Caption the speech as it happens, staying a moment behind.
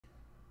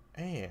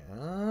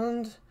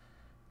And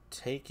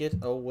take it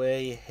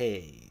away,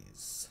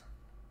 Haze.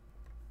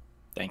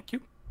 Thank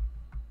you.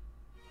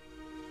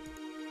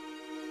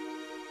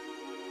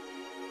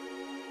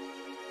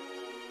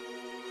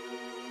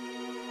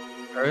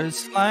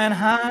 Birds flying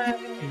high,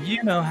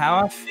 you know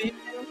how I feel.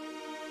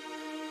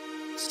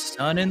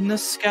 Sun in the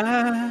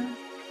sky,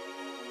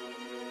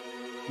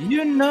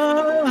 you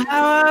know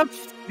how I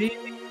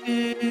feel.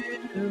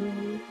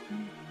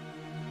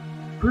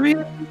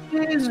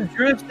 Breeze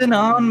drifting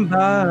on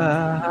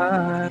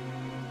by,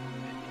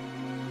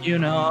 you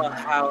know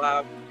how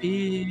I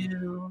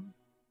feel.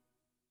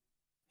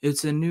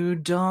 It's a new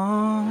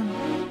dawn,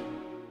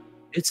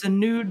 it's a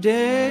new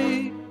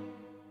day,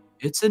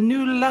 it's a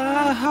new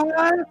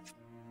life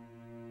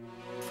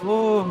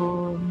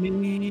for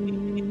me.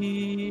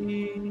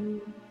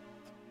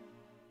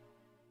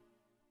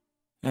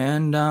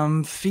 And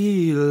I'm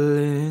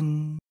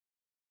feeling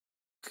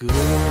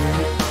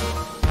good.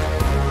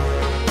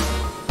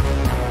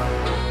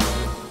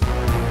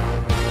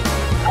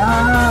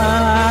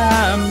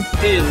 I'm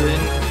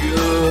feeling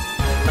good.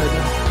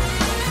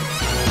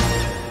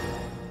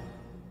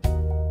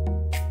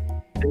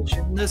 Fish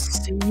in the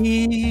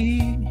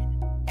sea,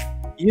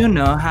 you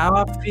know how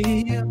I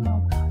feel.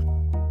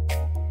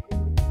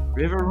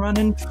 River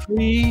running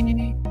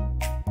free,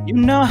 you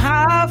know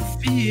how I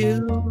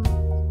feel.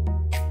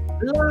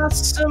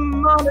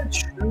 Blossom on a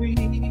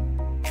tree,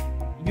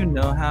 you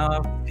know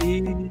how I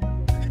feel.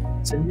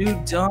 It's a new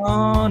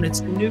dawn,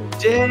 it's a new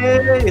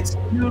day, it's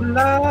a new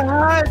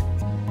life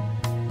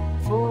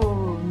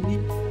for me.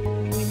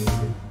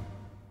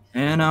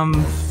 And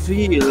I'm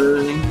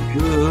feeling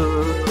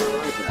good.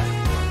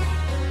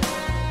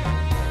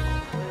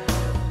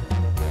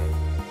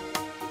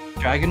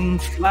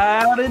 Dragonfly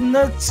out in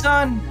the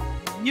sun,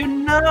 you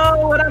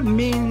know what I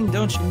mean,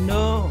 don't you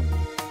know?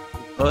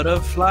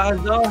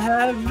 Butterflies all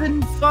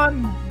having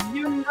fun,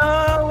 you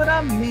know what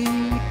I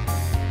mean.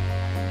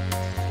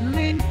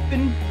 Sleep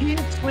in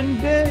peace when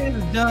day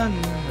is done,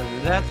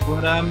 that's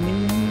what I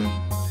mean.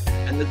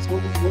 And this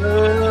whole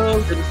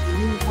world, and this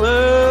new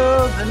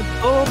world, and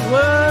this old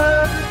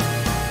world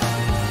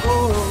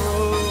for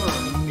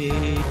me.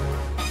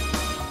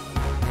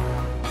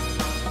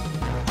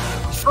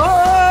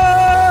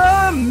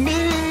 For me.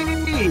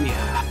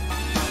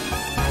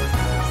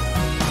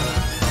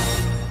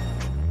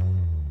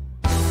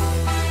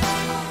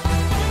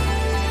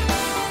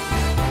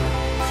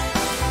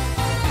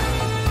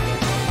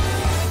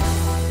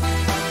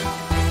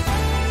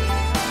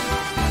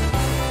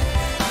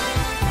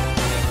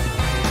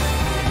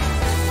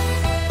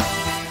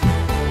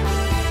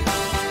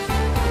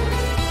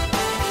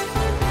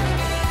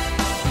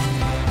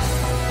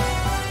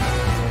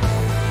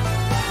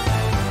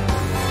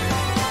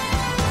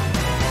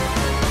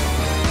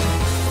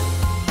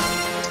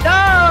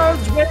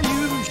 Where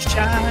you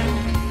shine,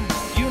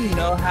 you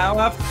know how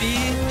I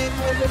feel.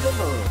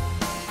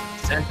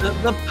 Scent of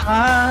the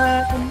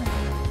pine,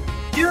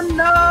 you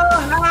know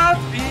how I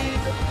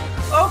feel.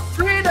 Oh,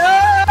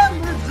 freedom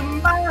is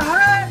in my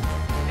heart,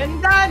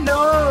 and I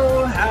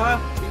know how I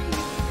feel.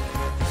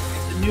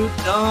 It's a new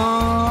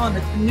dawn,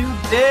 it's a new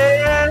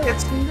day,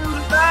 it's a new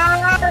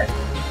life.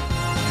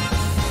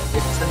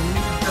 It's a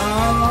new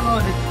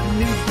dawn, it's a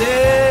new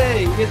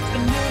day, it's a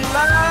new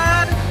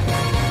life.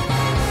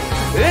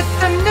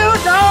 It's a new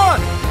dawn,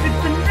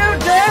 it's a new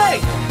day,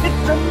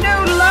 it's a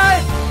new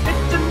life,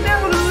 it's a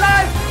new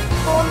life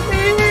for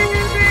me.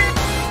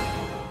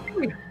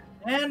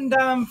 And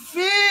I'm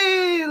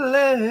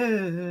feeling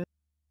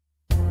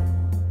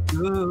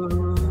good.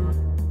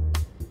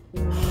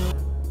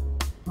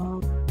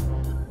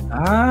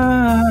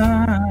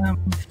 I'm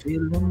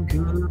feeling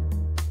good.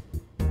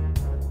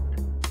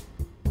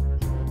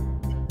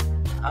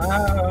 I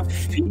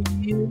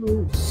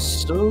feel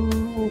so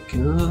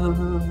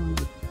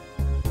good.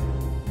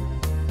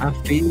 I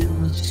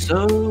feel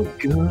so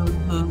good.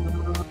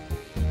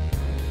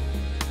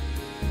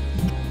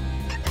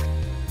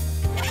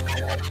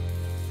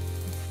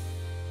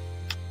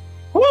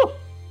 Woo!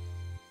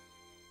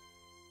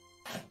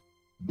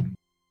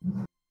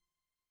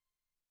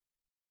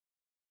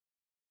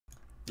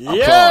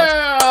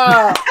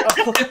 Yeah!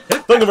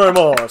 Thank you very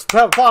much.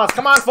 Applause.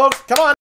 Come on, folks. Come on.